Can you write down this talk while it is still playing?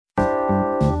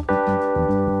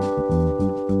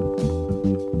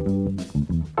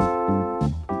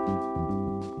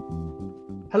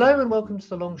Hello and welcome to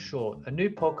The Long Short, a new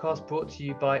podcast brought to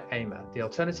you by AIMA, the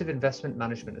Alternative Investment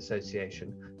Management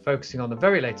Association, focusing on the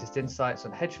very latest insights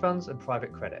on hedge funds and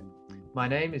private credit. My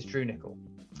name is Drew Nicol.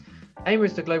 AIMA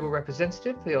is the global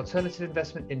representative for the alternative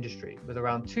investment industry, with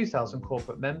around 2,000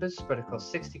 corporate members spread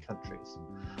across 60 countries.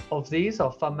 Of these,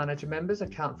 our fund manager members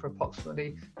account for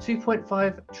approximately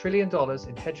 $2.5 trillion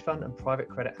in hedge fund and private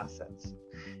credit assets.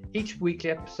 Each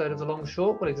weekly episode of The Long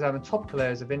Short will examine topical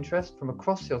areas of interest from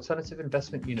across the alternative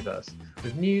investment universe,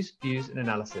 with news, views and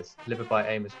analysis delivered by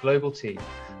AIMA's global team,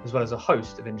 as well as a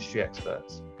host of industry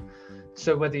experts.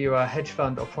 So whether you're a hedge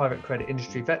fund or private credit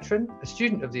industry veteran, a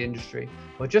student of the industry,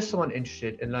 or just someone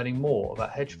interested in learning more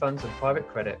about hedge funds and private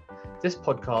credit, this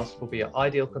podcast will be your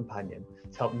ideal companion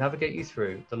to help navigate you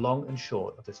through the long and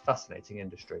short of this fascinating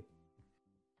industry.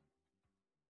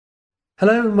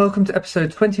 Hello and welcome to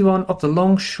episode 21 of The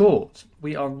Long Short.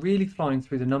 We are really flying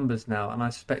through the numbers now, and I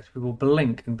suspect we will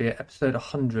blink and be at episode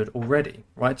 100 already.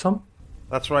 Right, Tom?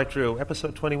 That's right, Drew.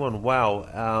 Episode 21.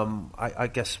 Wow. I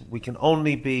guess we can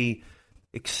only be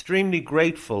extremely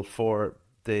grateful for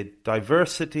the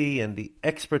diversity and the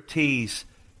expertise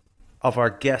of our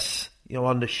guests,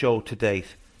 on the show to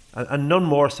date, and none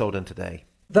more so than today.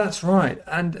 That's right.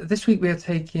 And this week we are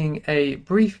taking a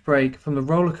brief break from the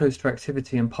rollercoaster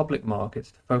activity in public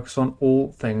markets to focus on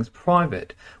all things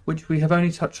private, which we have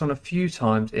only touched on a few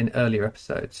times in earlier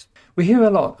episodes. We hear a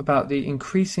lot about the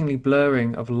increasingly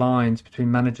blurring of lines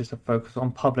between managers that focus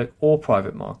on public or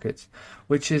private markets,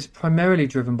 which is primarily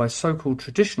driven by so-called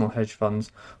traditional hedge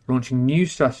funds launching new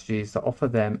strategies that offer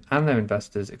them and their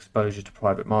investors exposure to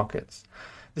private markets.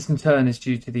 This in turn is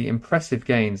due to the impressive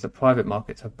gains that private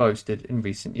markets have boasted in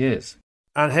recent years.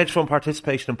 And hedge fund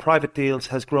participation in private deals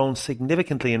has grown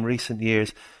significantly in recent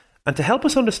years. And to help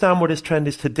us understand where this trend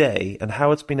is today and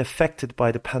how it's been affected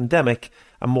by the pandemic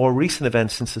and more recent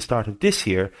events since the start of this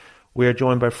year, we are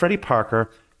joined by Freddie Parker,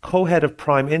 co-head of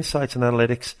Prime Insights and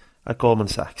Analytics at Goldman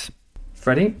Sachs.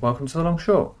 Freddie, welcome to The Long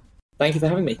Short. Thank you for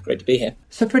having me. Great to be here.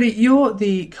 So, Freddie, you're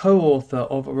the co-author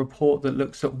of a report that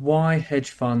looks at why hedge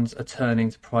funds are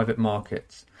turning to private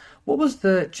markets. What was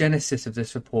the genesis of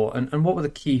this report, and what were the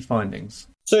key findings?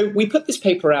 So we put this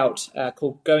paper out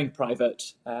called Going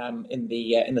Private in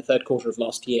the third quarter of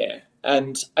last year.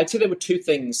 And I'd say there were two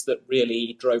things that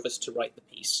really drove us to write the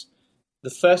piece. The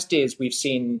first is we've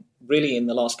seen really in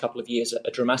the last couple of years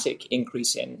a dramatic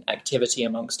increase in activity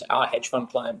amongst our hedge fund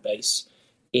client base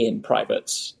in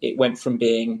privates. It went from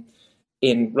being,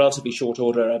 in relatively short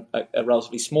order, a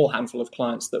relatively small handful of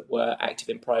clients that were active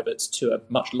in privates to a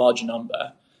much larger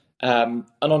number. And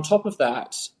on top of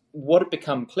that, what had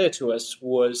become clear to us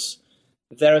was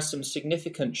there are some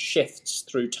significant shifts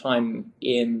through time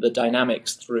in the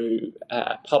dynamics through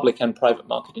public and private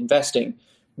market investing,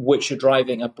 which are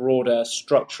driving a broader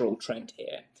structural trend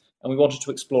here. And we wanted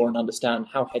to explore and understand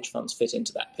how hedge funds fit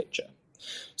into that picture.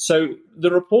 So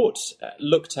the report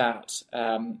looked at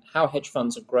how hedge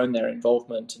funds have grown their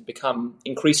involvement and become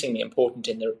increasingly important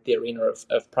in the arena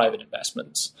of private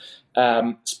investments.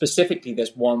 Specifically,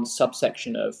 there's one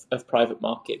subsection of private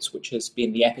markets which has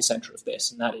been the epicenter of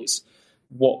this, and that is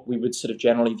what we would sort of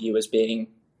generally view as being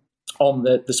on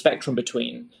the spectrum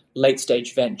between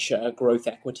late-stage venture, growth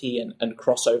equity, and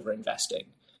crossover investing.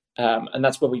 And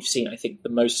that's where we've seen, I think, the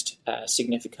most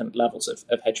significant levels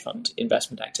of hedge fund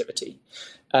investment activity.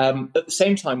 At the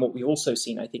same time, what we've also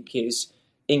seen, I think, is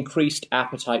increased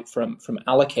appetite from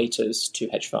allocators to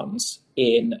hedge funds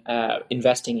in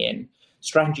investing in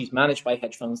strategies managed by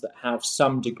hedge funds that have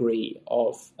some degree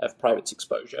of private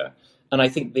exposure. And I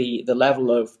think the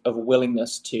level of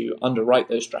willingness to underwrite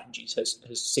those strategies has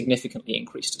significantly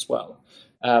increased as well.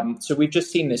 So we've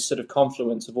just seen this sort of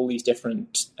confluence of all these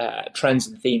different trends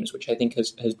and themes, which I think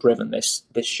has driven this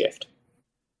shift.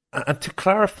 And to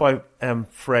clarify,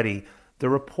 Freddie, the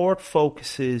report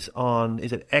focuses on,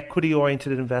 is it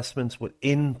equity-oriented investments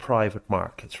within private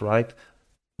markets, right?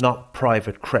 Not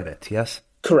private credit, yes?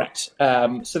 Correct.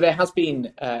 So there has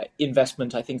been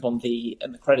investment, I think, on the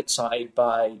credit side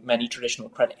by many traditional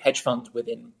credit hedge funds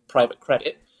within private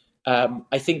credit.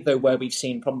 I think, though, where we've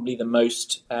seen probably the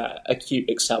most acute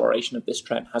acceleration of this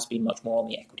trend has been much more on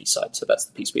the equity side. So that's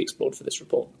the piece we explored for this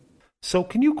report. So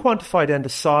can you quantify then the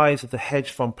size of the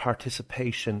hedge fund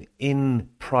participation in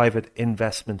private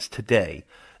investments today?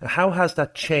 And how has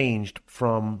that changed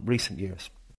from recent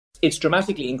years? It's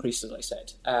dramatically increased, as I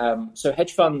said. So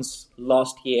hedge funds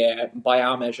last year, by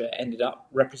our measure, ended up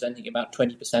representing about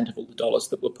 20% of all the dollars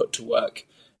that were put to work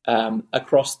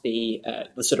across the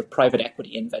sort of private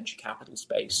equity and venture capital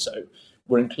space. So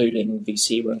we're including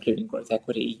VC, we're including growth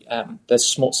equity. There's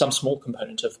some small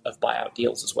component of buyout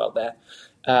deals as well there.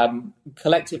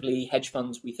 Collectively, hedge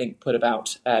funds, we think, put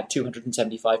about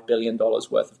 $275 billion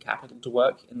worth of capital to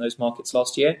work in those markets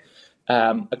last year,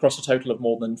 across a total of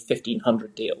more than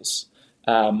 1,500 deals,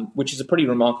 which is a pretty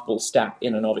remarkable stat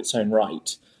in and of its own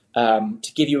right.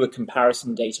 To give you a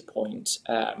comparison data point,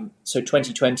 so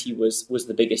 2020 was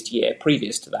the biggest year.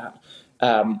 Previous to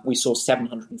that, we saw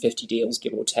 750 deals,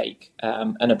 give or take,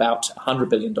 and about $100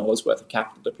 billion worth of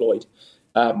capital deployed.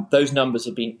 Those numbers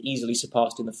have been easily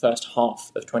surpassed in the first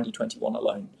half of 2021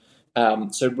 alone.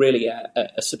 So really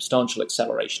a substantial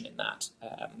acceleration in that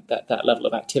level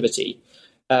of activity.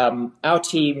 Our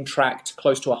team tracked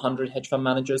close to 100 hedge fund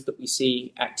managers that we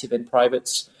see active in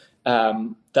privates.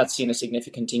 That's seen a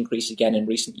significant increase again in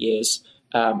recent years,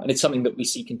 and it's something that we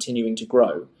see continuing to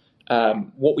grow.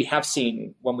 What we have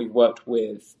seen when we've worked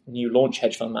with new launch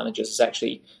hedge fund managers is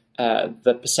actually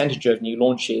the percentage of new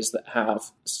launches that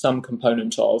have some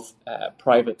component of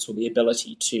privates or the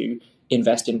ability to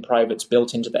invest in privates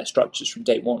built into their structures from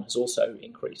day one has also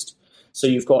increased. So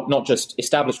you've got not just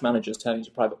established managers turning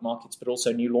to private markets, but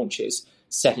also new launches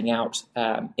setting out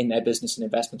in their business and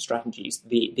investment strategies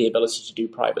the ability to do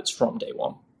privates from day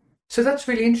one. So that's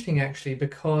really interesting, actually,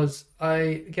 because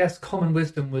I guess common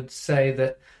wisdom would say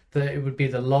that it would be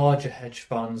the larger hedge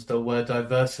funds that were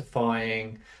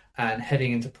diversifying and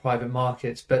heading into private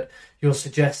markets, but you're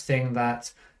suggesting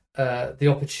that the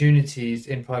opportunities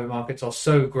in private markets are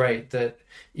so great that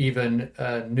even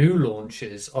new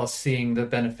launches are seeing the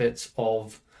benefits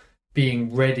of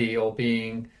being ready or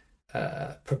being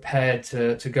prepared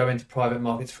to go into private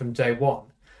markets from day one,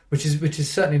 which is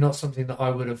certainly not something that I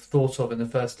would have thought of in the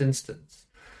first instance.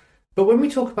 But when we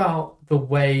talk about the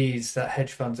ways that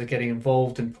hedge funds are getting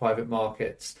involved in private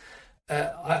markets,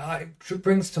 it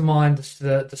brings to mind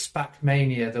the SPAC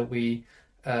mania that we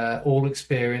all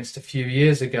experienced a few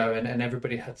years ago, and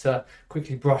everybody had to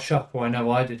quickly brush up, or I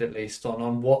know I did at least,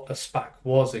 on what a SPAC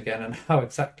was again and how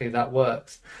exactly that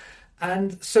works.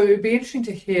 And so it'd be interesting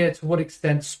to hear to what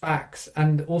extent SPACs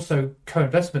and also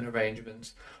co-investment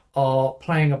arrangements are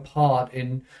playing a part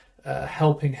in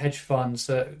helping hedge funds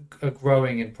that are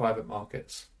growing in private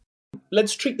markets.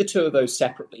 Let's treat the two of those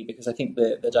separately, because I think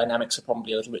the dynamics are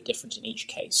probably a little bit different in each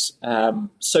case.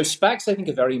 So SPACs, I think,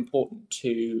 are very important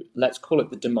to, let's call it,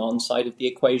 the demand side of the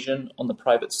equation on the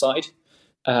private side.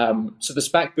 So the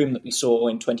SPAC boom that we saw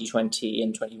in 2020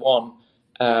 and 21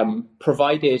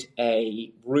 provided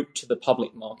a route to the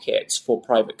public markets for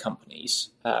private companies.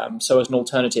 So as an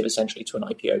alternative, essentially, to an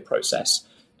IPO process,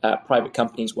 private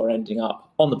companies were ending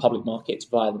up on the public markets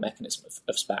via the mechanism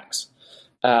of SPACs.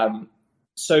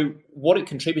 So what it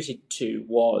contributed to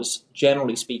was,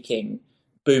 generally speaking,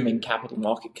 booming capital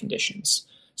market conditions.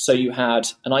 So you had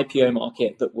an IPO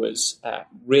market that was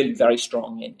really very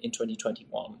strong in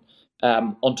 2021.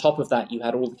 On top of that, you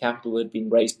had all the capital that had been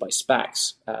raised by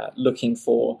SPACs looking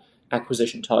for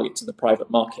acquisition targets in the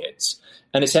private markets.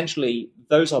 And essentially,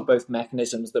 those are both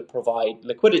mechanisms that provide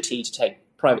liquidity to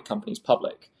take private companies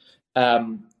public.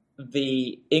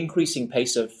 The increasing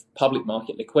pace of public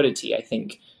market liquidity, I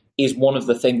think, is one of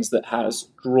the things that has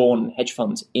drawn hedge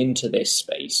funds into this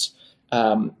space.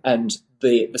 And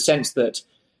the sense that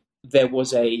there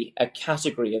was a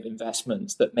category of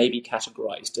investments that may be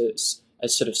categorized as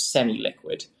sort of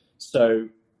semi-liquid. So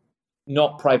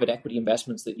not private equity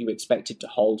investments that you expected to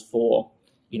hold for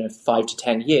 5 to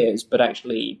 10 years, but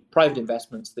actually private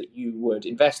investments that you would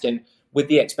invest in with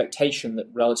the expectation that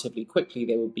relatively quickly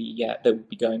they would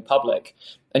be going public.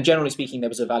 And generally speaking, there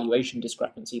was a valuation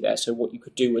discrepancy there. So what you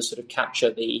could do was sort of capture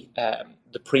the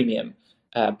premium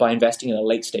by investing in a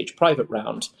late stage private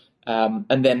round.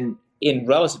 And then in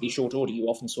relatively short order, you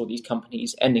often saw these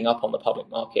companies ending up on the public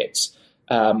markets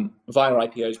via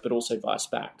IPOs, but also via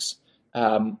SPACs.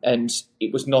 And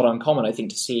it was not uncommon, I think,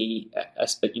 to see a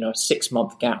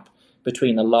 6-month gap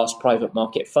between the last private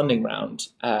market funding round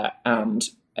and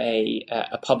a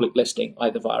public listing,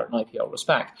 either via an IPO or a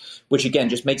SPAC, which again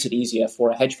just makes it easier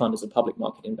for a hedge fund as a public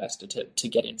market investor to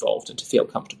get involved and to feel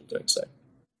comfortable doing so.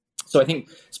 So I think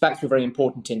SPACs were very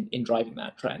important in driving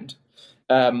that trend.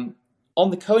 On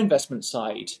the co-investment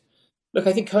side, look,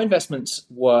 I think co-investments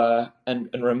were and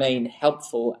remain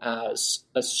helpful as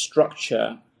a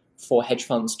structure for hedge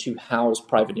funds to house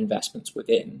private investments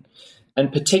within.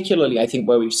 And particularly, I think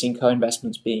where we've seen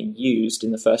co-investments being used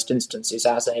in the first instance is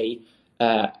as a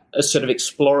sort of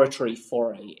exploratory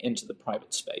foray into the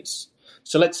private space.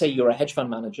 So let's say you're a hedge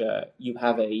fund manager, you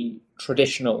have a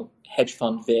traditional hedge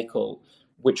fund vehicle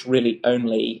which really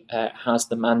only has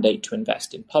the mandate to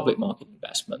invest in public market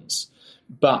investments,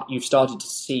 but you've started to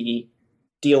see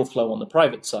deal flow on the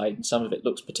private side, and some of it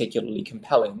looks particularly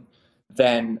compelling,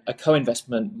 then a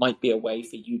co-investment might be a way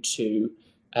for you to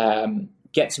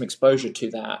get some exposure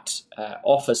to that,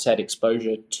 offer said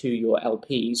exposure to your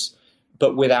LPs,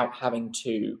 but without having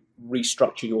to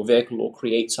restructure your vehicle or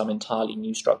create some entirely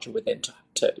new structure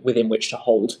within which to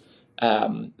hold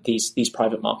these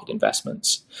private market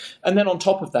investments. And then on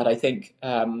top of that, I think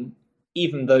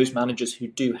even those managers who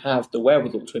do have the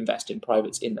wherewithal to invest in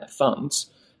privates in their funds,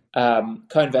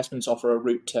 co-investments offer a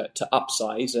route to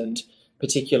upsize, and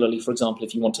particularly, for example,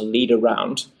 if you want to lead a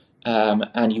round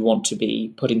and you want to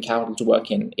be putting capital to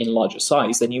work in larger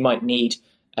size, then you might need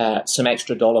some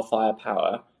extra dollar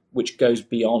firepower, which goes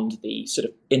beyond the sort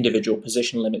of individual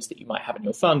position limits that you might have in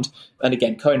your fund. And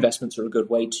again, co-investments are a good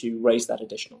way to raise that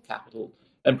additional capital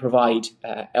and provide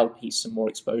LPs some more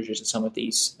exposure to some of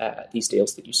these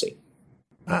deals that you see.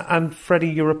 And Freddie,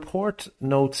 your report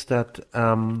notes that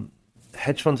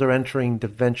hedge funds are entering the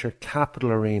venture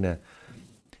capital arena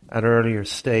at earlier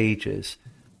stages.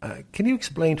 Can you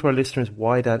explain to our listeners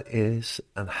why that is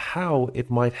and how it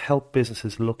might help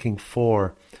businesses looking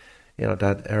for,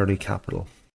 that early capital?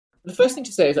 The first thing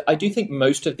to say is that I do think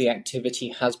most of the activity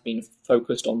has been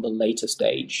focused on the later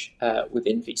stage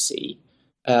within VC.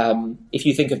 If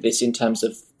you think of this in terms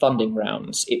of funding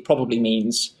rounds, it probably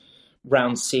means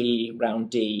round C, round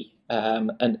D,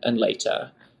 and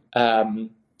later.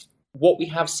 What we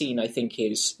have seen, I think,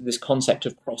 is this concept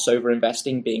of crossover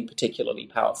investing being particularly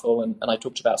powerful. And I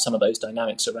talked about some of those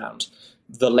dynamics around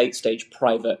the late stage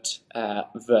private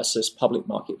versus public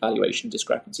market valuation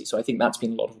discrepancy. So I think that's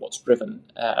been a lot of what's driven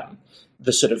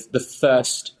the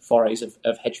first forays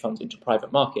of hedge funds into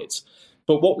private markets.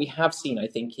 But what we have seen, I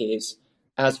think, is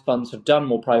as funds have done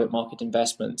more private market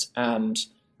investments and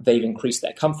they've increased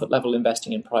their comfort level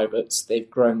investing in privates,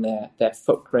 they've grown their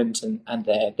footprint and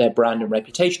their brand and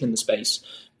reputation in the space,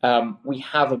 we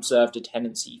have observed a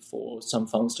tendency for some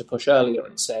funds to push earlier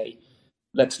and say,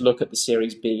 let's look at the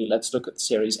Series B, let's look at the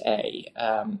Series A,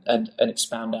 and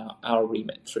expand our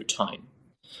remit through time.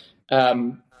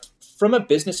 From a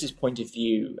business's point of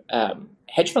view,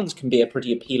 hedge funds can be a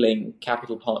pretty appealing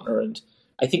capital partner, and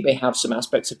I think they have some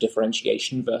aspects of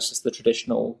differentiation versus the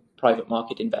traditional private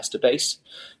market investor base.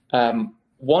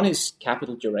 One is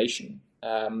capital duration,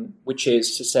 which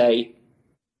is to say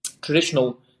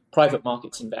traditional private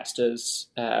markets investors,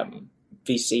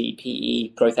 VC,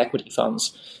 PE, growth equity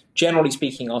funds, generally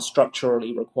speaking, are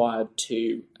structurally required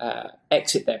to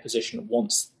exit their position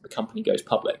once the company goes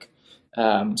public.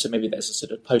 So maybe there's a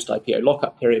sort of post-IPO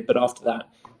lockup period, but after that,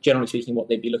 generally speaking, what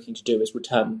they'd be looking to do is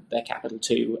return their capital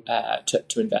to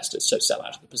investors, so sell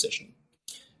out of the position.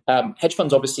 Hedge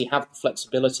funds obviously have the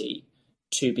flexibility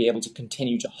to be able to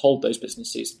continue to hold those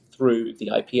businesses through the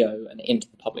IPO and into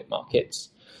the public markets.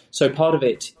 So part of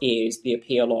it is the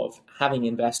appeal of having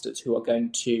investors who are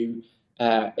going to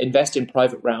invest in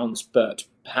private rounds, but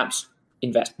perhaps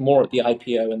invest more at the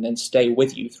IPO and then stay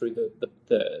with you through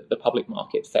the public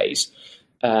market phase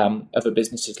of a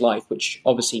business's life, which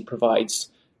obviously provides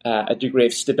a degree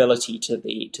of stability to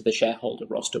the shareholder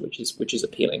roster, which is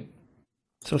appealing.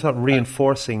 So it's not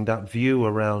reinforcing that view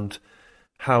around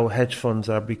how hedge funds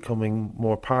are becoming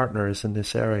more partners in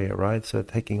this area, right? So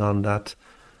taking on that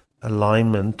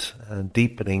alignment and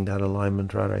deepening that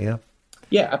alignment, rather, yeah?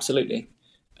 Yeah, absolutely.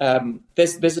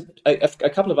 There's a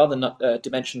couple of other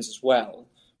dimensions as well.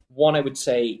 One, I would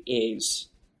say, is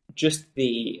just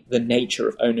the nature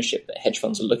of ownership that hedge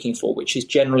funds are looking for, which is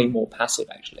generally more passive,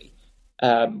 actually.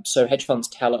 So hedge funds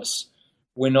tell us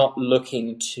we're not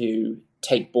looking to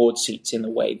take board seats in the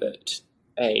way that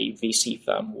a VC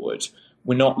firm would.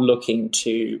 We're not looking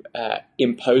to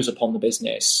impose upon the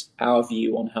business our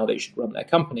view on how they should run their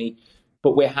company,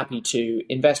 but we're happy to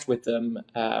invest with them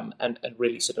and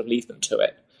really sort of leave them to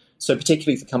it. So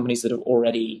particularly for companies that have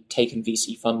already taken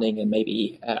VC funding and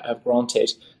maybe have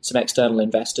granted some external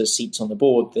investors seats on the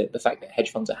board, the fact that hedge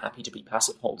funds are happy to be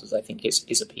passive holders, I think,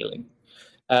 is appealing.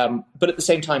 But at the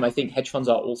same time, I think hedge funds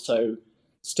are also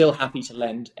still happy to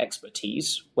lend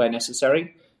expertise where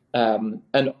necessary.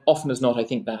 And often as not, I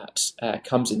think that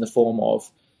comes in the form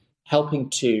of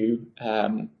helping to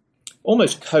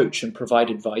almost coach and provide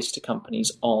advice to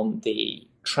companies on the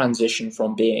transition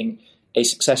from being a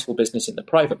successful business in the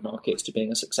private markets to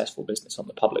being a successful business on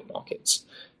the public markets.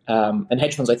 And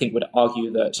hedge funds, I think, would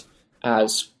argue that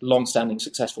as long-standing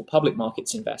successful public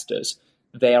markets investors,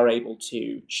 they are able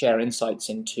to share insights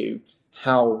into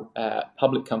how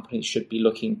public companies should be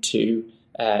looking to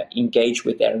engage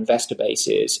with their investor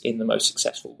bases in the most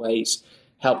successful ways,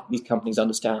 help these companies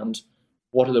understand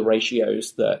what are the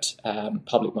ratios that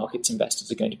public markets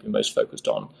investors are going to be most focused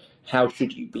on. How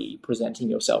should you be presenting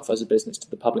yourself as a business to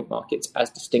the public markets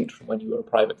as distinct from when you were a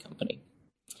private company?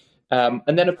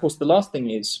 And then, of course, the last thing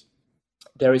is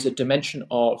there is a dimension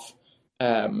of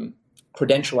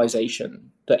credentialization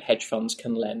that hedge funds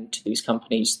can lend to these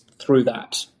companies through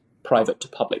that private to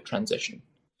public transition.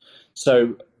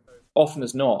 So often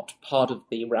as not, part of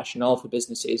the rationale for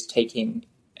businesses taking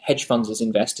hedge funds as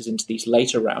investors into these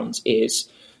later rounds is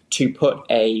to put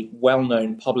a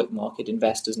well-known public market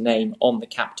investor's name on the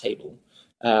cap table,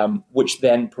 which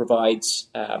then provides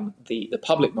the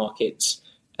public markets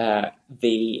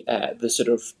the sort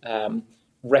of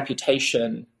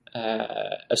reputation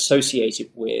associated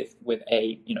with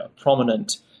a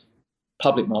prominent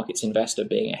public markets investor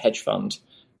being a hedge fund,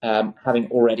 having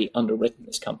already underwritten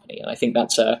this company. And I think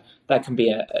that can be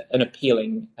an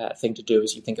appealing thing to do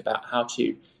as you think about how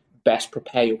to best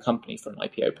prepare your company for an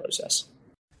IPO process.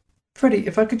 Freddie,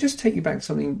 if I could just take you back to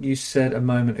something you said a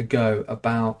moment ago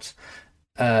about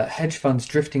hedge funds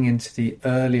drifting into the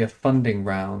earlier funding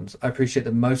rounds. I appreciate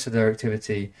that most of their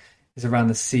activity is around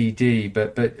the CD,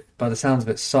 but by the sounds of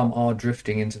it, some are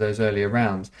drifting into those earlier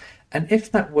rounds. And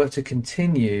if that were to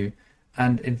continue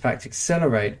and in fact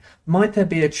accelerate, might there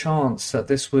be a chance that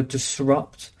this would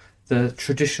disrupt the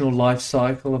traditional life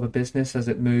cycle of a business as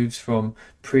it moves from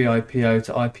pre-IPO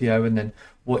to IPO, and then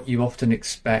what you often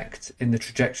expect in the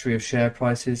trajectory of share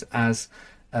prices as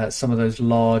some of those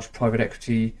large private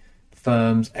equity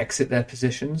firms exit their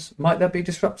positions? Might that be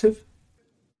disruptive?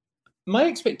 My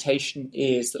expectation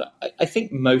is that I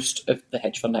think most of the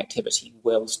hedge fund activity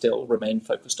will still remain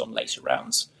focused on later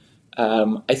rounds.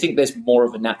 I think there's more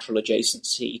of a natural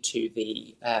adjacency to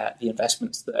the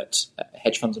investments that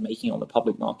hedge funds are making on the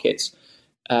public markets.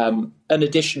 And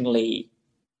additionally,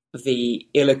 the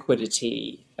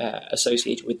illiquidity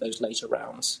associated with those later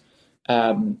rounds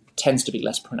tends to be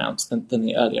less pronounced than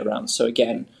the earlier rounds. So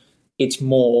again, it's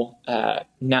more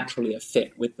naturally a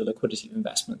fit with the liquidity of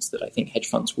investments that I think hedge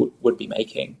funds would be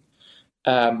making.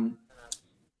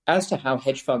 As to how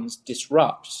hedge funds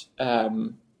disrupt,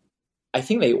 I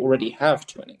think they already have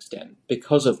to an extent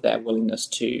because of their willingness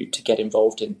to get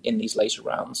involved in these later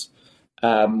rounds.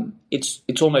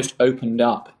 It's almost opened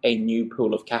up a new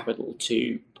pool of capital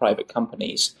to private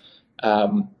companies,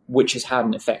 which has had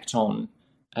an effect on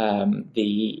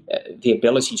the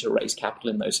ability to raise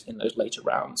capital in those later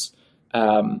rounds.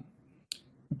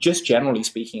 Just generally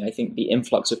speaking, I think the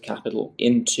influx of capital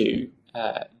into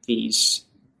these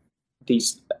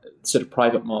sort of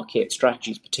private market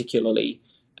strategies, particularly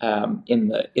in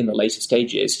the later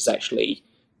stages, has actually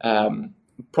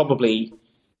probably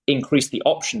increased the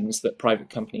options that private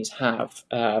companies have,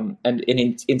 and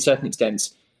in certain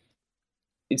extents,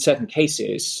 in certain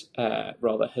cases,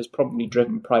 has probably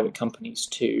driven private companies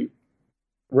to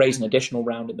raise an additional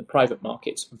round in the private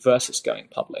markets versus going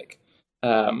public.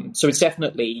 So it's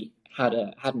definitely had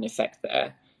an effect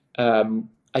there.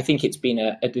 I think it's been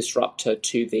a disruptor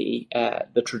to the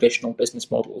traditional business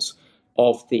models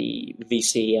of the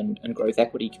VC and growth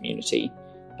equity community,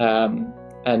 and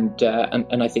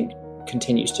I think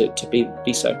continues to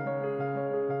be so.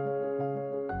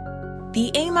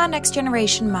 The AIMA Next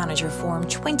Generation Manager Forum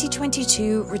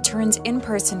 2022 returns in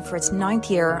person for its 9th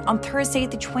year on Thursday,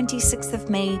 the 26th of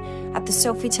May at the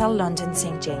Sofitel London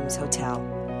St James Hotel.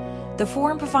 The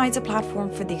forum provides a platform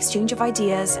for the exchange of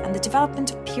ideas and the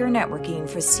development of peer networking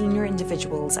for senior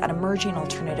individuals at emerging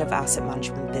alternative asset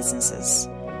management businesses.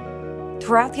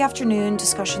 Throughout the afternoon,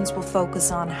 discussions will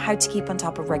focus on how to keep on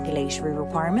top of regulatory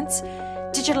requirements,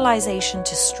 digitalisation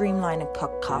to streamline and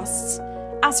cut costs,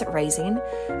 asset raising,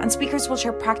 and speakers will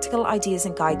share practical ideas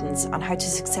and guidance on how to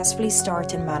successfully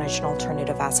start and manage an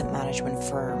alternative asset management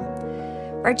firm.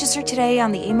 Register today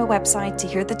on the AIMA website to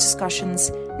hear the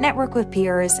discussions, network with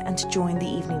peers, and to join the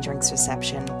evening drinks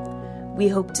reception. We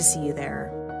hope to see you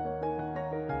there.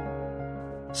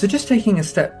 So just taking a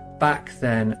step back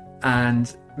then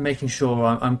and making sure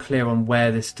I'm clear on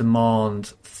where this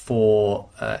demand for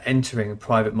entering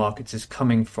private markets is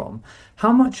coming from.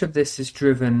 How much of this is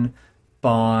driven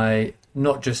by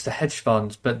not just the hedge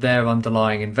funds, but their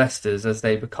underlying investors as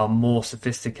they become more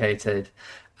sophisticated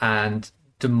and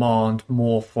demand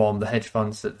more from the hedge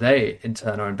funds that they in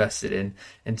turn are invested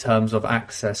in terms of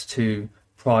access to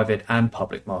private and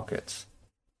public markets?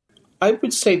 I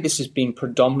would say this has been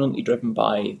predominantly driven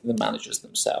by the managers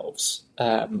themselves,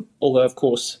 although, of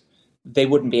course, they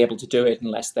wouldn't be able to do it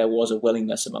unless there was a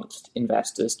willingness amongst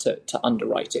investors to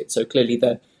underwrite it. So clearly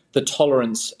the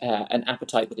tolerance and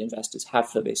appetite that investors have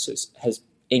for this has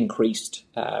increased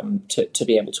to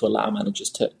be able to allow managers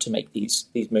to make these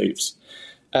moves.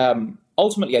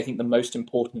 Ultimately, I think the most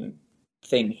important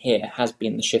thing here has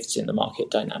been the shifts in the market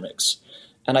dynamics.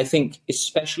 And I think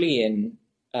especially in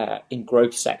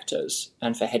growth sectors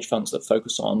and for hedge funds that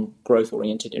focus on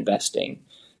growth-oriented investing,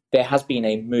 there has been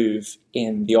a move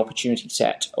in the opportunity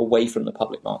set away from the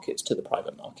public markets to the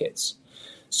private markets.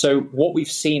 So what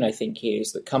we've seen, I think,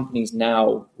 is that companies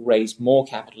now raise more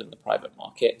capital in the private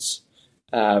markets.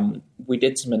 We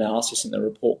did some analysis in the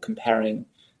report comparing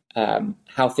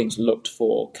how things looked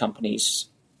for companies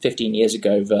 15 years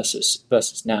ago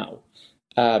versus now.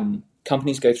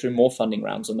 Companies go through more funding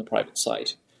rounds on the private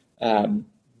side.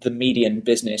 The median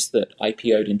business that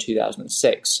IPO'd in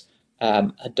 2006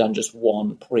 had done just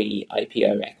one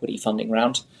pre-IPO equity funding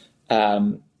round.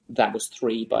 That was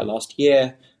 3 by last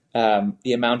year.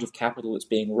 The amount of capital that's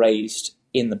being raised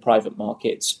in the private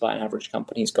markets by an average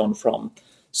company has gone from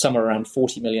somewhere around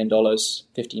 $40 million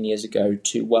 15 years ago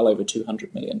to well over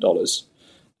 $200 million.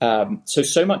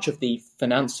 So much of the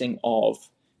financing of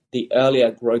the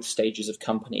earlier growth stages of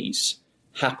companies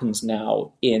happens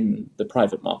now in the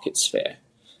private market sphere.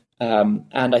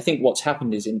 And I think what's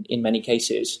happened is in many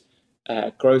cases,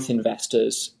 growth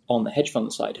investors on the hedge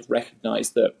fund side have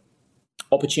recognized that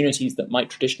opportunities that might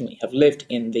traditionally have lived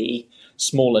in the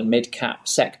small and mid-cap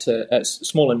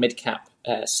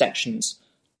sections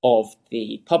of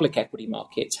the public equity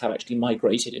markets have actually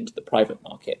migrated into the private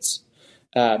markets.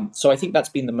 So I think that's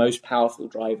been the most powerful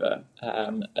driver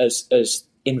as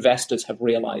investors have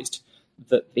realized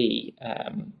that the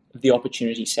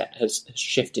opportunity set has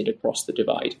shifted across the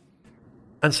divide.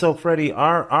 And so, Freddie,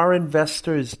 are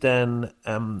investors then,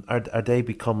 are they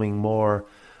becoming more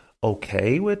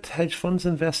okay with hedge funds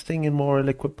investing in more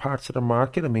liquid parts of the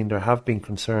market? I mean, there have been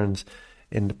concerns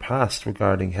in the past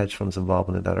regarding hedge funds'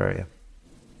 involvement in that area.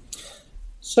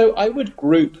 So I would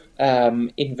group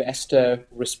investor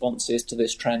responses to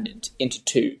this trend into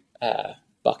 2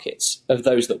 buckets of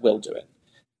those that will do it.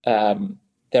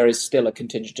 There is still a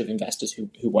contingent of investors who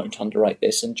won't underwrite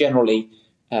this, and generally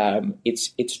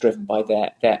it's driven by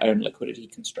their own liquidity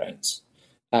constraints.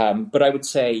 But I would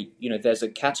say, there's a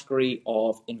category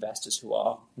of investors who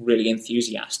are really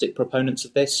enthusiastic proponents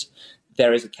of this.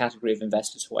 There is a category of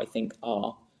investors who I think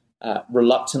are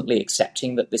reluctantly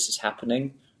accepting that this is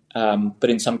happening, but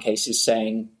in some cases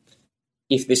saying,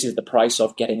 if this is the price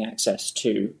of getting access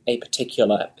to a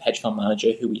particular hedge fund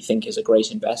manager who we think is a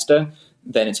great investor,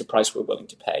 then it's a price we're willing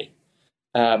to pay.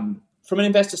 From an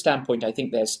investor standpoint, I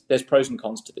think there's pros and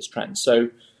cons to this trend. So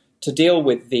to deal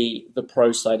with the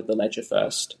pro side of the ledger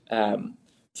first,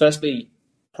 firstly,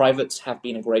 privates have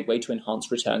been a great way to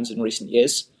enhance returns in recent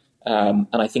years. And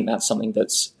I think that's something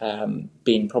that's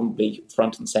been probably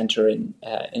front and center in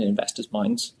investors'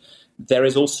 minds. There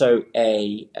is also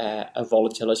a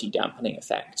volatility dampening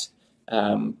effect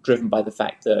driven by the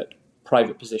fact that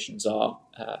private positions are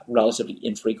relatively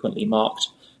infrequently marked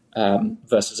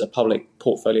versus a public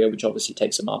portfolio, which obviously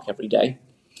takes a mark every day.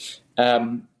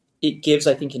 It gives,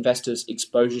 I think, investors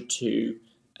exposure to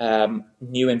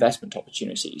new investment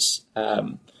opportunities.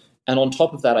 And on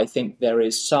top of that, I think there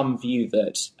is some view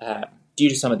that due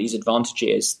to some of these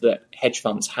advantages that hedge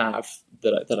funds have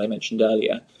that I mentioned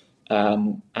earlier,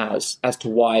 as to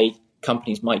why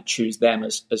companies might choose them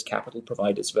as capital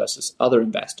providers versus other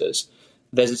investors,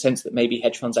 there's a sense that maybe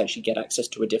hedge funds actually get access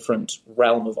to a different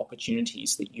realm of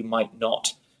opportunities that you might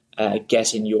not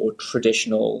get in your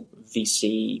traditional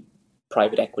VC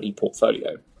private equity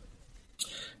portfolio.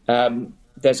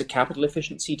 There's a capital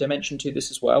efficiency dimension to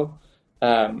this as well.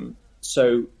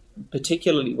 So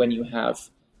particularly when you have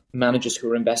managers who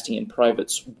are investing in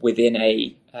privates within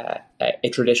a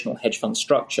traditional hedge fund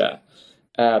structure,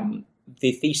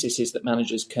 the thesis is that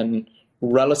managers can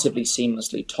relatively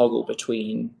seamlessly toggle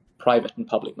between private and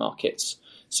public markets.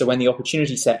 So when the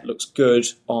opportunity set looks good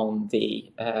on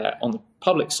the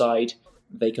public side,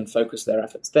 they can focus their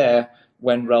efforts there.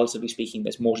 When, relatively speaking,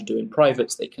 there's more to do in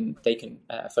privates, they can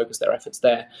focus their efforts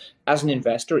there. As an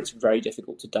investor, it's very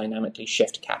difficult to dynamically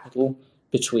shift capital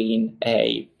between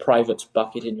a private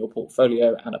bucket in your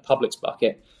portfolio and a public's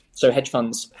bucket. So hedge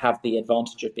funds have the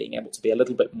advantage of being able to be a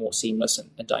little bit more seamless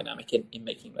and dynamic in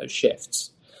making those shifts.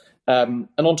 And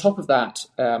on top of that,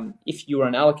 if you're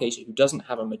an allocator who doesn't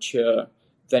have a mature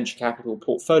venture capital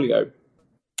portfolio,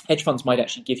 hedge funds might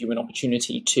actually give you an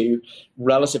opportunity to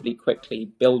relatively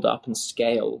quickly build up and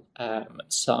scale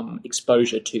some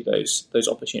exposure to those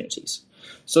opportunities.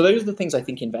 So those are the things I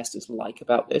think investors like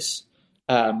about this.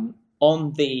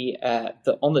 On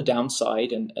the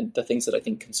downside, and the things that I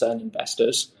think concern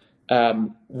investors,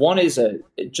 one is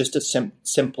just a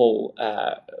simple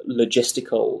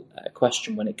logistical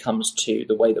question when it comes to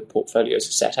the way that portfolios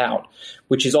are set out,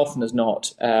 which is often as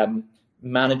not,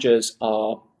 managers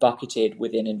are bucketed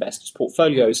within investors'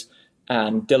 portfolios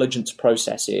and diligence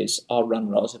processes are run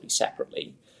relatively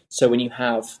separately. So when you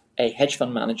have a hedge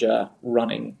fund manager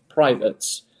running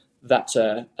privates, that's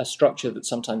a structure that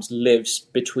sometimes lives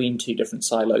between two different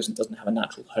silos and doesn't have a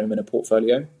natural home in a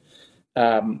portfolio.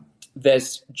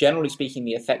 There's, generally speaking,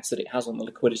 the effects that it has on the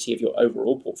liquidity of your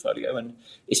overall portfolio. And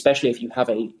especially if you have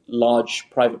a large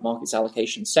private markets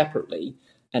allocation separately,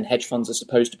 and hedge funds are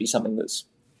supposed to be something that's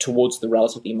towards the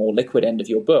relatively more liquid end of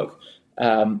your book,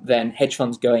 then hedge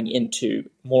funds going into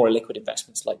more illiquid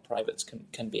investments like privates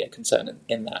can be a concern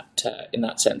in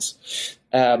that sense.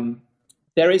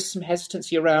 There is some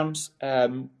hesitancy around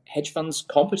hedge funds'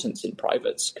 competence in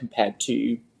privates compared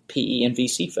to PE and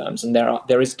VC firms, and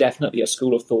there is definitely a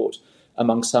school of thought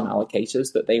among some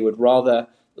allocators that they would rather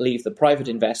leave the private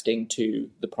investing to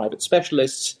the private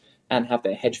specialists and have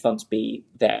their hedge funds be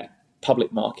their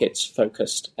public markets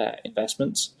focused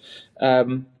investments.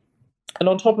 And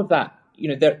on top of that,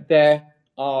 there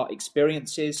are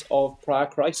experiences of prior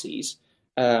crises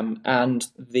and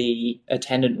the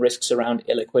attendant risks around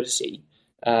illiquidity.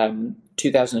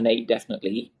 2008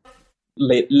 definitely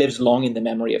lives long in the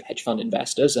memory of hedge fund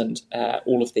investors and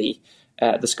all of the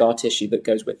scar tissue that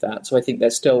goes with that. So I think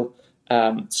there's still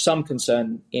some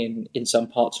concern in some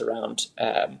parts around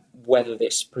whether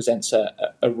this presents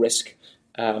a risk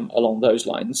along those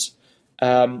lines.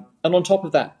 And on top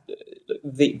of that,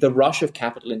 the rush of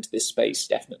capital into this space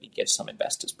definitely gives some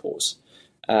investors pause.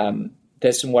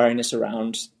 There's some wariness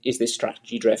around, is this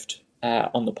strategy drift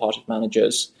on the part of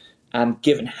managers? And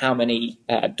given how many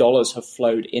dollars have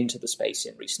flowed into the space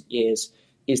in recent years,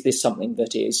 is this something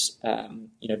that is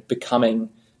becoming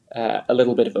a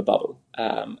little bit of a bubble?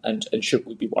 And should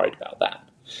we be worried about that?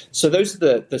 So those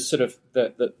are the sort of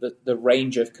the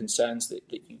range of concerns that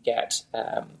you get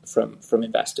from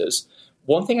investors.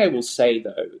 One thing I will say,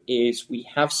 though, is we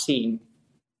have seen,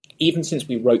 even since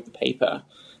we wrote the paper,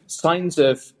 signs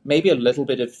of maybe a little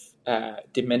bit of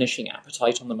diminishing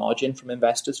appetite on the margin from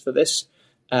investors for this.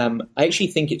 I actually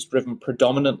think it's driven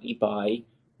predominantly by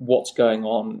what's going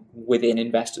on within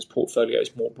investors'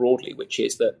 portfolios more broadly, which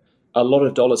is that a lot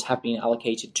of dollars have been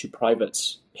allocated to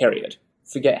privates, period.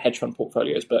 Forget hedge fund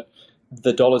portfolios, but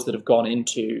the dollars that have gone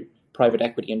into private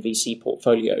equity and VC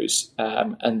portfolios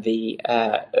and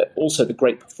also the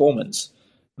great performance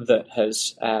that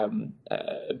has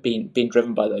been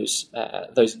driven by those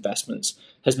investments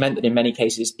has meant that in many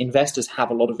cases investors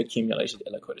have a lot of accumulated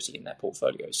illiquidity in their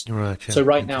portfolios. Right, yeah. So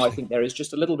right now I think there is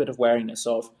just a little bit of wariness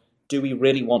of, do we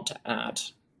really want to add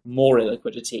more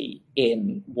illiquidity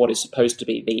in what is supposed to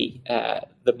be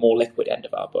the more liquid end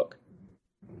of our book?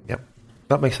 Yep,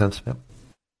 that makes sense. Yep.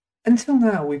 Until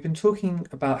now, we've been talking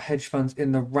about hedge funds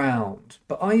in the round,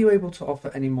 but are you able to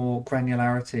offer any more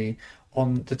granularity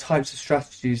on the types of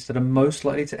strategies that are most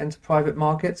likely to enter private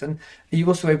markets? And are you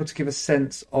also able to give a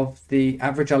sense of the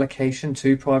average allocation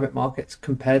to private markets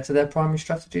compared to their primary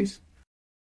strategies?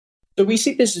 So we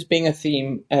see this as being a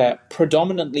theme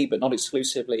predominantly, but not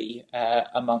exclusively,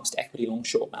 amongst equity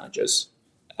long-short managers.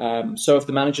 So of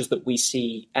the managers that we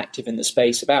see active in the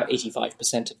space, about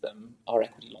 85% of them are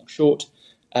equity long-short.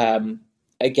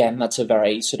 Again, that's a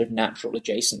very sort of natural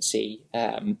adjacency.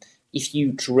 If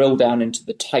you drill down into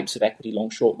the types of equity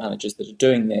long-short managers that are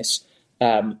doing this,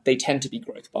 they tend to be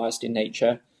growth biased in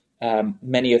nature.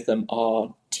 Many of them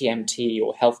are TMT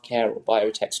or healthcare or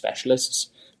biotech specialists.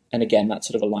 And again, that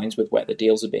sort of aligns with where the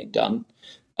deals are being done.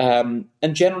 And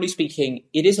generally speaking,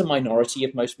 it is a minority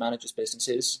of most managers'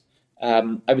 businesses.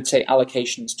 I would say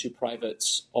allocations to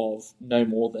privates of no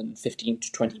more than 15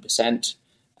 to 20%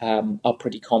 are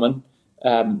pretty common.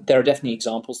 There are definitely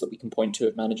examples that we can point to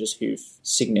of managers who've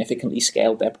significantly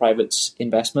scaled their privates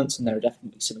investments, and there are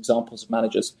definitely some examples of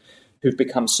managers who've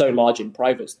become so large in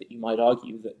privates that you might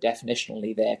argue that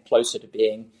definitionally they're closer to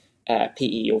being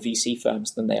PE or VC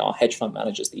firms than they are hedge fund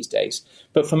managers these days.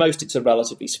 But for most, it's a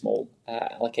relatively small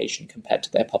allocation compared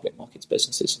to their public markets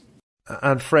businesses.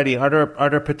 And Freddie, are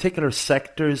there particular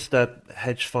sectors that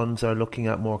hedge funds are looking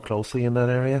at more closely in that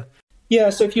area? Yeah,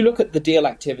 so if you look at the deal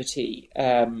activity,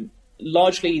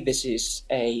 largely this is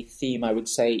a theme, I would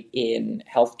say, in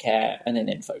healthcare and in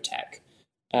infotech.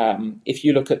 If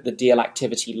you look at the deal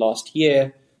activity last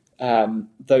year,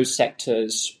 those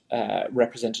sectors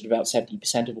represented about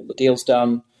 70% of all the deals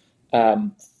done.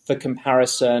 For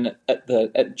comparison,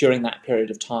 during that period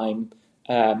of time,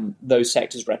 those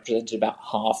sectors represented about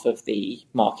half of the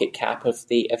market cap of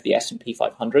the S&P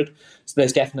 500. So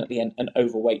there's definitely an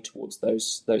overweight towards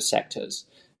those sectors.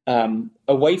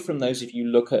 Away from those, if you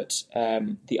look at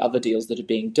the other deals that are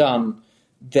being done,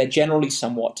 they're generally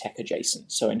somewhat tech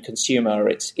adjacent. So in consumer,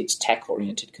 it's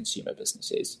tech-oriented consumer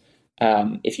businesses.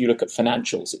 If you look at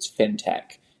financials, it's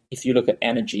fintech. If you look at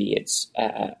energy, it's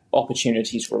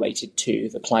opportunities related to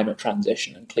the climate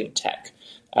transition and clean tech.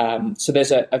 So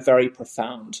there's a very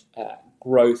profound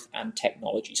growth and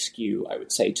technology skew, I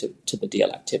would say, to the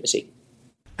deal activity.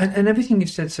 And everything you've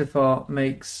said so far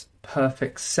makes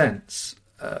perfect sense.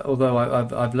 Although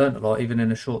I've learned a lot, even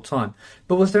in a short time.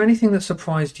 But was there anything that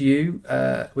surprised you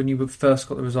when you first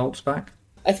got the results back?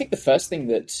 I think the first thing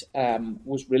that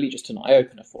was really just an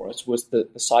eye-opener for us was the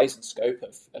size and scope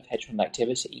of hedge fund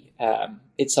activity.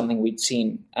 It's something we'd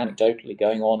seen anecdotally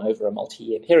going on over a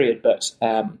multi-year period, but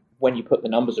when you put the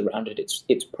numbers around it,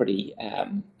 it's pretty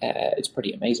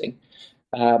amazing.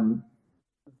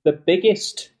 The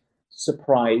biggest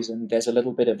surprise, and there's a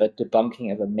little bit of a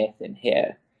debunking of a myth in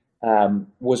here,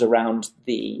 was around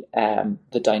the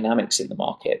dynamics in the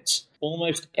markets.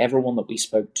 Almost everyone that we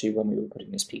spoke to when we were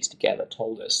putting this piece together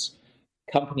told us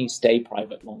companies stay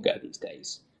private longer these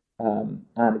days. And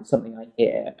it's something I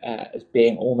hear as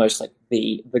being almost like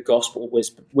the gospel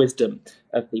wisdom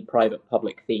of the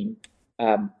private-public theme.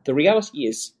 The reality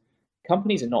is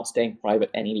companies are not staying private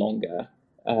any longer,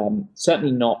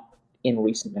 certainly not in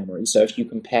recent memory. So if you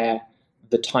compare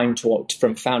the time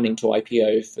from founding to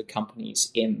IPO for companies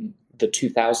in the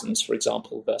 2000s, for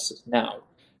example, versus now,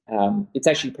 it's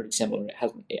actually pretty similar.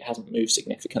 It hasn't moved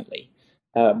significantly.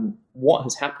 What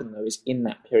has happened, though, is in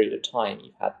that period of time,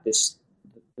 you've had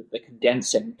the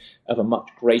condensing of a much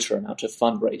greater amount of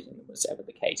fundraising than was ever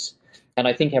the case. And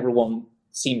I think everyone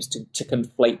seems to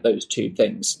conflate those two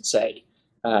things and say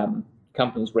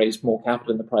companies raise more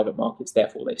capital in the private markets,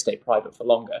 therefore they stay private for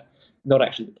longer. Not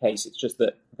actually the case. It's just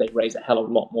that they raise a hell of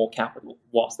a lot more capital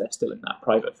whilst they're still in that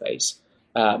private phase.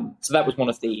 So that was one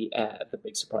of the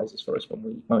big surprises for us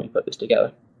when we put this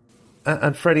together.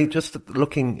 And Freddie, just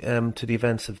looking to the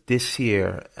events of this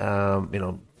year,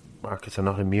 markets are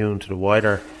not immune to the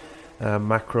wider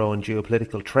macro and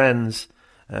geopolitical trends,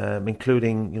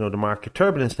 including the market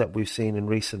turbulence that we've seen in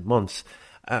recent months.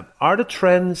 Are the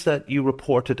trends that you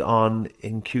reported on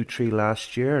in Q3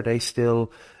 last year, are they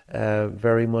still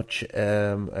very much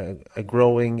a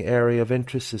growing area of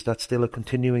interest? Is that still a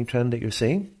continuing trend that you're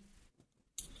seeing?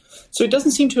 So it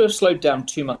doesn't seem to have slowed down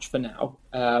too much for now.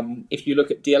 If you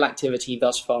look at deal activity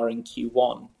thus far in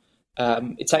Q1,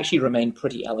 it's actually remained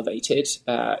pretty elevated.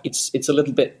 It's a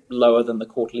little bit lower than the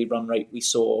quarterly run rate we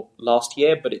saw last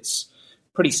year, but it's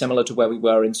pretty similar to where we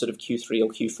were in sort of Q3 or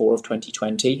Q4 of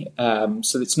 2020.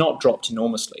 So it's not dropped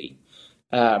enormously.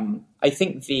 I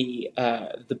think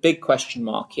the big question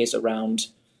mark is around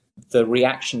the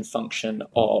reaction function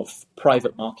of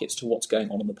private markets to what's going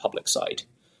on the public side.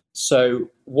 So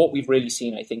what we've really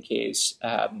seen, I think, is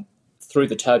through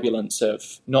the turbulence of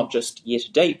not just year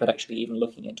to date, but actually even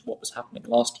looking into what was happening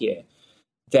last year,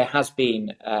 there has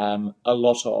been a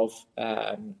lot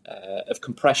of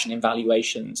compression in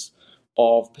valuations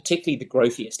of particularly the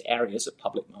growthiest areas of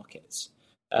public markets.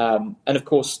 And of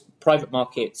course, private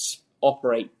markets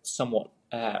operate somewhat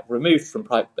removed from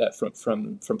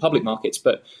public markets,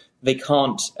 but they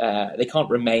can't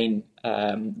remain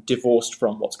divorced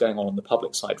from what's going on the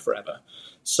public side forever.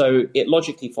 So it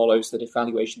logically follows that if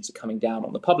valuations are coming down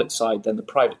on the public side, then the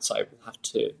private side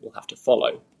will have to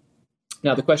follow.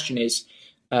 Now the question is,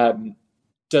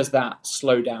 does that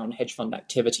slow down hedge fund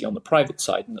activity on the private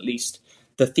side? And at least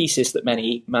the thesis that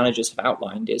many managers have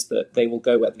outlined is that they will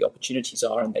go where the opportunities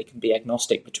are, and they can be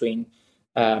agnostic between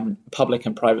public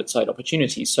and private side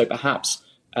opportunities. So perhaps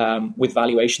with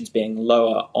valuations being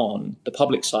lower on the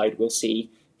public side, we'll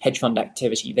see hedge fund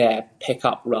activity there pick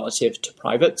up relative to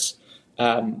privates.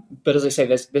 But as I say,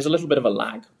 there's a little bit of a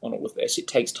lag on all of this. It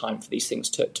takes time for these things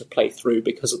to play through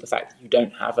because of the fact that you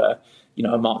don't have a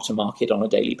mark to market on a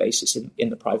daily basis in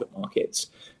the private markets.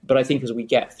 But I think as we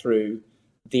get through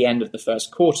the end of the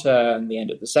first quarter and the end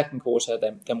of the second quarter,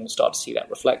 then we'll start to see that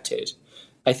reflected.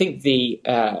 I think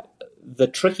the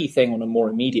tricky thing on a more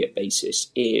immediate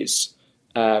basis is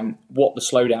what the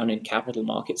slowdown in capital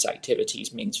markets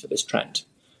activities means for this trend.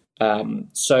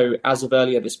 So as of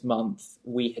earlier this month,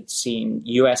 we had seen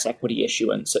US equity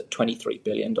issuance at $23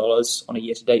 billion on a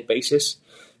year-to-date basis.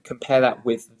 Compare that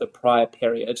with the prior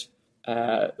period,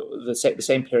 the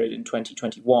same period in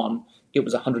 2021, it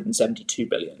was $172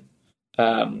 billion.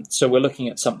 So we're looking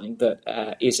at something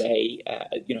that is a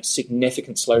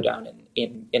significant slowdown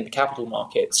in the capital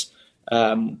markets.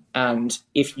 And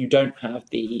if you don't have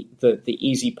the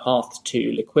easy path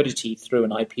to liquidity through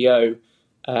an IPO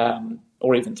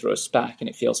or even through a SPAC, and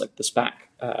it feels like the SPAC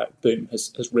boom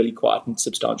has really quietened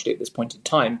substantially at this point in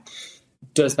time,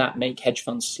 does that make hedge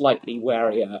funds slightly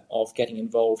warier of getting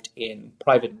involved in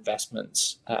private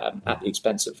investments at the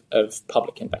expense of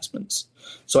public investments?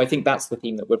 So I think that's the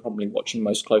theme that we're probably watching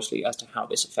most closely as to how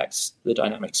this affects the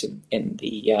dynamics in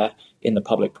the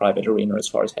public-private arena as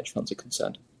far as hedge funds are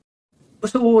concerned.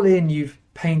 So all in, you've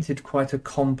painted quite a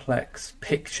complex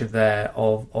picture there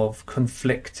of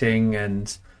conflicting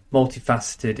and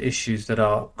multifaceted issues that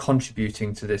are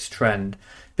contributing to this trend.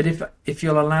 But if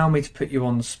you'll allow me to put you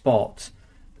on the spot,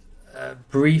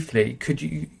 briefly, could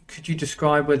you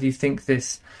describe whether you think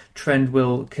this trend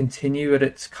will continue at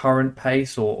its current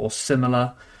pace or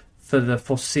similar for the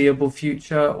foreseeable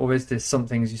future, or is this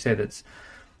something, as you say, that's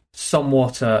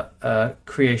somewhat a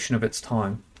creation of its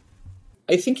time?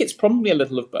 I think it's probably a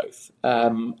little of both.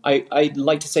 I'd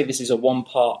like to say this is a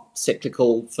one-part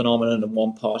cyclical phenomenon and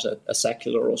one part a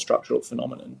secular or structural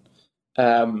phenomenon.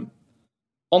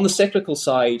 On the cyclical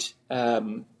side,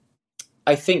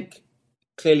 I think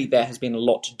clearly there has been a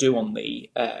lot to do on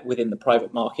within the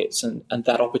private markets, and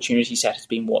that opportunity set has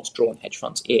been what's drawn hedge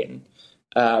funds in.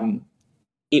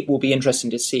 It will be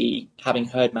interesting to see, having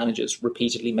heard managers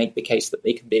repeatedly make the case that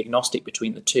they can be agnostic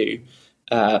between the two,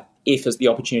 if as the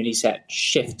opportunity set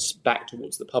shifts back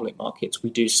towards the public markets, we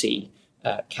do see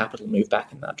capital move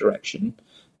back in that direction.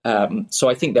 So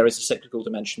I think there is a cyclical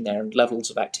dimension there, and levels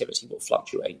of activity will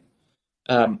fluctuate.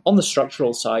 On the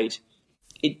structural side,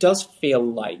 it does feel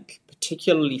like,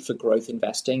 particularly for growth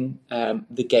investing,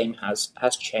 the game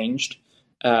has changed.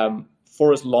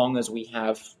 For as long as we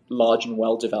have large and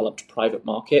well-developed private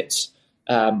markets,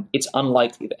 it's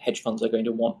unlikely that hedge funds are going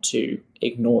to want to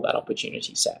ignore that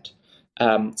opportunity set.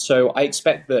 So I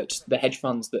expect that the hedge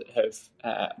funds that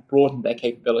have broadened their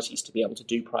capabilities to be able to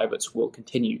do privates will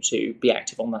continue to be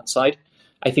active on that side.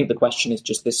 I think the question is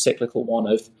just this cyclical one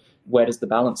of where does the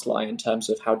balance lie in terms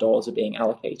of how dollars are being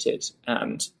allocated,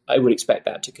 and I would expect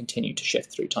that to continue to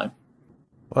shift through time.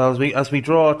 Well, as we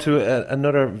draw to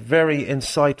another very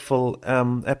insightful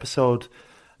episode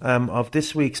of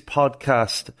this week's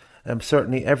podcast,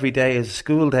 certainly every day is a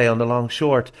school day on the long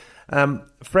short.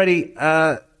 Freddie,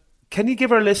 can you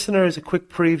give our listeners a quick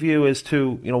preview as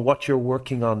to what you're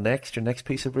working on next, your next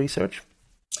piece of research?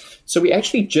 So we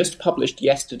actually just published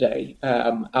yesterday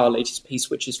our latest piece,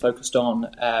 which is focused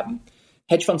on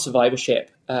hedge fund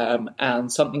survivorship and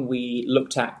something we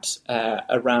looked at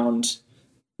around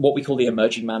what we call the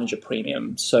emerging manager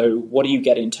premium. So what do you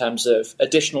get in terms of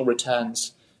additional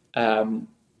returns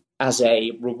as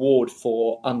a reward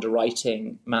for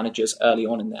underwriting managers early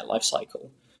on in their life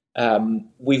cycle?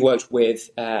 We've worked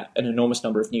with an enormous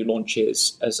number of new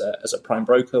launches as a prime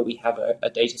broker. We have a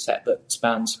data set that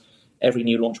spans every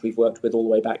new launch we've worked with all the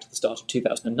way back to the start of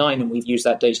 2009, and we've used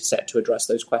that data set to address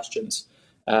those questions.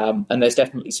 And there's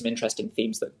definitely some interesting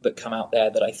themes that come out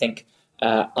there that I think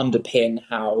underpin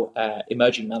how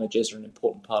emerging managers are an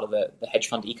important part of the hedge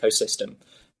fund ecosystem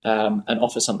and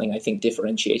offer something I think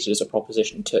differentiated as a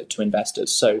proposition to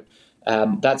investors. So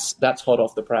that's hot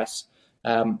off the press.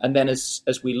 And then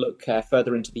as we look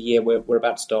further into the year, we're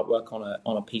about to start work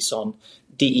on a piece on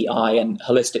DEI and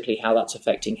holistically how that's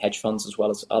affecting hedge funds as well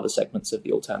as other segments of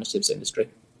the alternatives industry.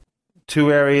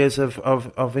 Two areas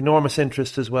of enormous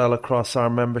interest as well across our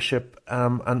membership,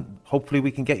 and hopefully we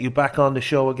can get you back on the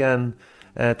show again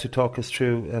to talk us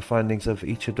through findings of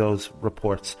each of those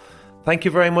reports. Thank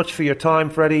you very much for your time,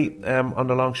 Freddie, on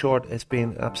the long short. It's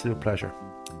been an absolute pleasure.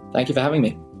 Thank you for having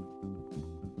me.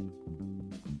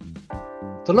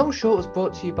 The Long Short was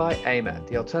brought to you by AIMA,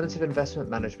 the Alternative Investment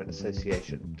Management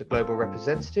Association, the global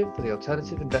representative for the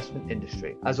alternative investment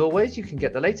industry. As always, you can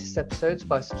get the latest episodes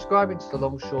by subscribing to The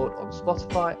Long Short on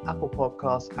Spotify, Apple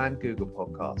Podcasts and Google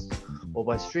Podcasts, or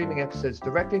by streaming episodes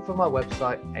directly from our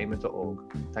website, aima.org.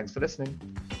 Thanks for listening.